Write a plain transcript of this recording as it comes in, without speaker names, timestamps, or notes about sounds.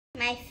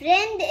My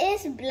friend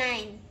is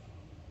blind.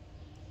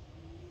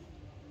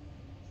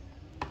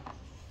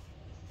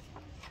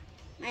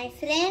 My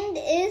friend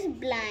is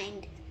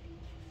blind.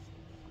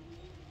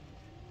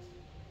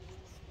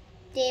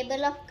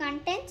 Table of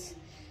contents.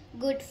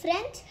 Good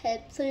friends,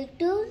 helpful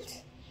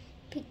tools,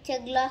 picture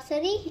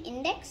glossary,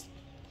 index.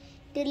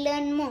 To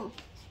learn more.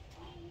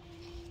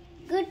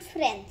 Good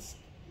friends.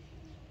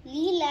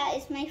 Leela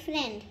is my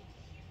friend.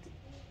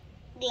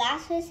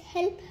 Glasses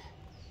help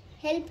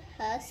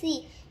her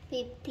see.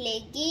 We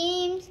play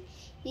games.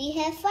 We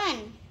have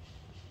fun.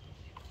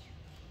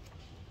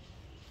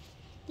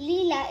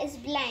 Leela is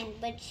blind,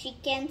 but she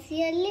can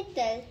see a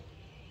little.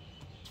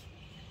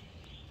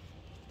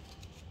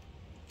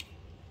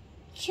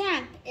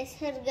 Champ is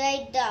her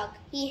guide dog.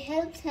 He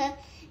helps her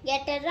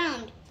get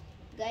around.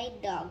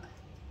 Guide dog.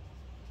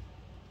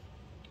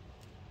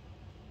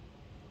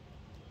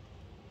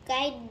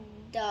 Guide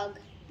dog.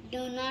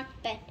 Do not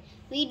pet.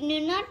 We do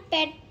not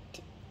pet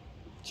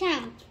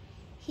Champ.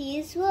 He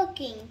is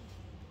working.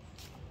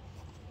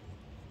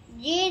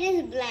 Jade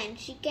is blind.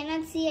 She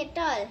cannot see at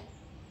all.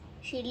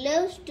 She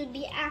loves to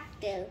be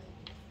active.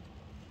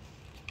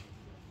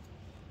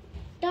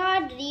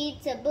 Todd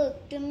reads a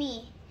book to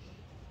me.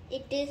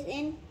 It is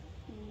in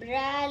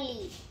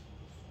Braille.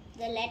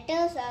 The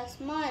letters are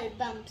small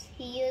bumps.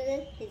 He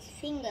uses his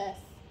fingers.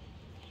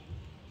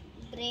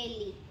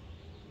 Braille.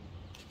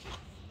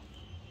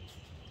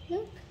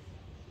 Look.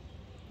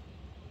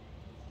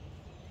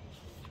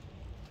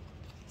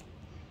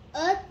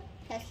 Earth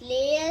has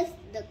layers.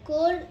 The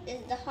core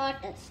is the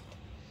hottest.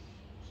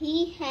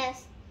 He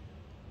has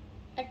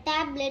a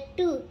tablet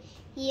too.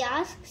 He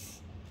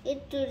asks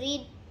it to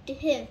read to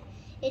him.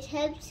 It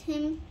helps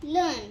him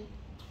learn.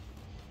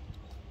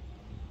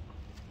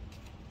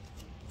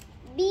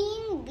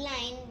 Being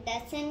blind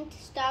doesn't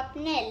stop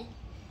Nell.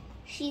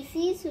 She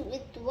sees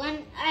with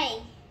one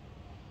eye.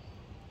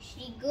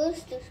 She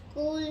goes to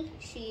school.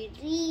 She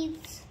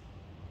reads.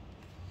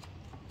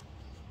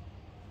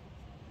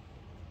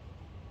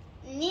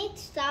 Nate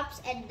stops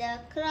at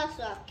the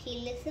crosswalk. He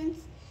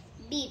listens.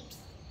 Beeps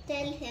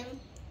tell him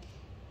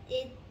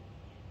it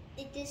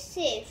is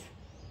safe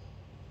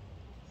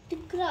to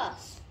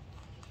cross.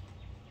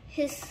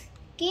 His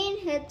cane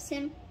helps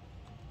him.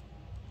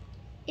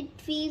 It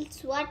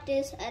feels what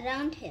is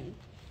around him.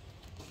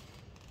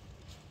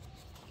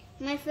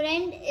 My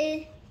friend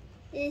is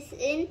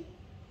in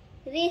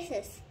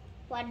races.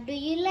 What do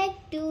you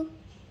like to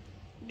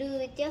do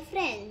with your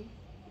friend?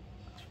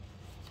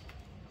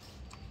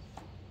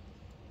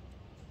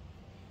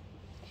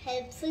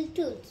 Helpful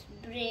tools.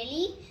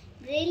 Braille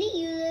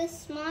uses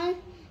small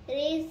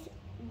raised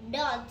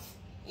dots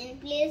in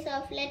place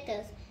of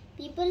letters.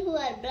 People who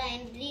are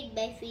blind read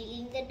by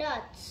feeling the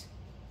dots.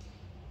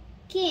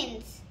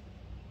 Canes.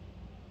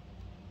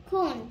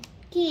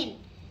 Cane.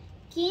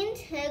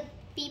 Canes help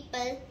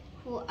people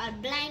who are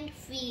blind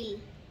feel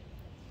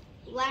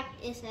what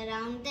is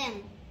around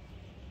them.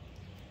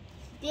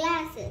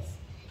 Glasses.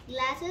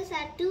 Glasses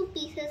are two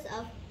pieces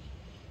of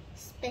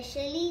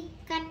specially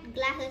cut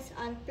glasses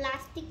or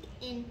plastic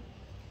in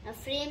a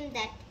frame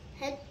that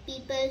help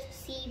people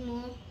see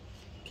more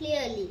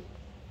clearly.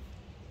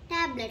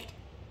 Tablet.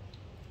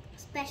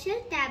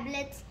 Special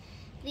tablets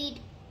read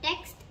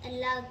text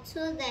aloud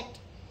so that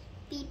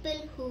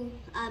people who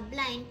are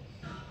blind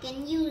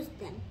can use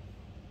them.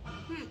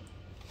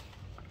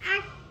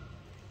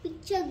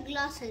 Picture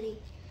glossary.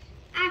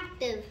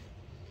 Active.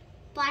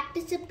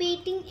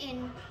 Participating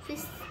in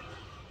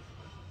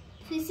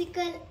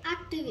physical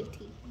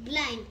activity.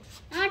 Blind.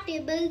 Not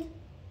able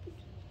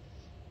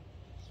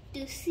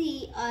to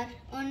see or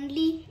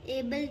only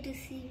able to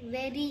see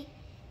very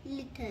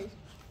little.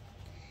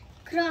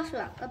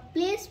 Crosswalk. A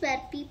place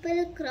where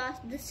people cross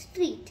the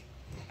street.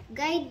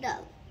 Guide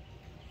dog.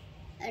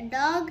 A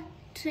dog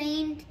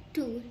trained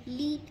to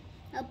lead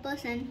a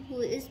person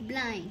who is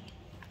blind.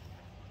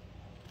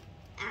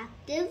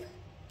 Active,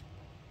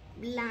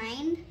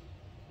 blind,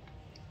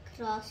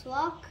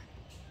 crosswalk,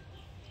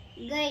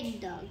 guide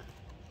dog.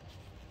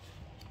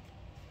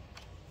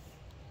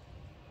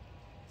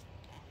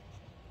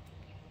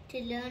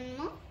 To learn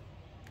more,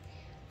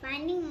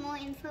 finding more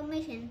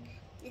information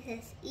is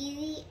as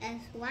easy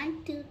as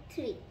 1, 2,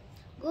 3.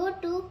 Go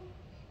to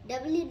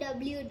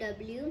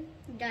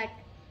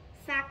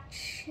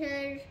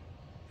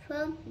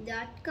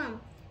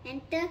www.factsurfer.com.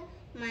 Enter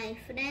My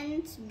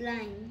Friend's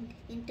Blind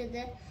into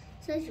the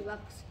search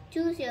box.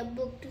 Choose your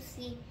book to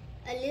see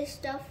a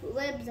list of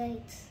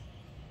websites.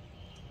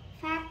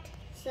 Fact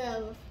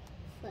Surfer.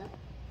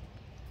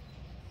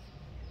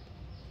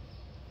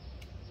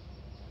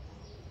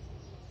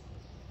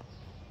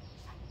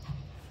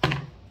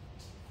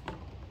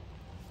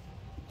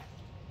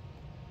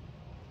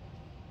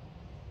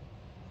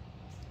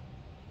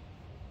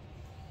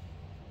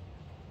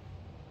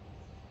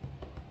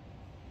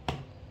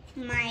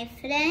 My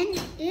friend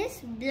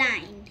is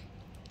blind.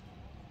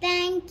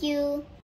 Thank you.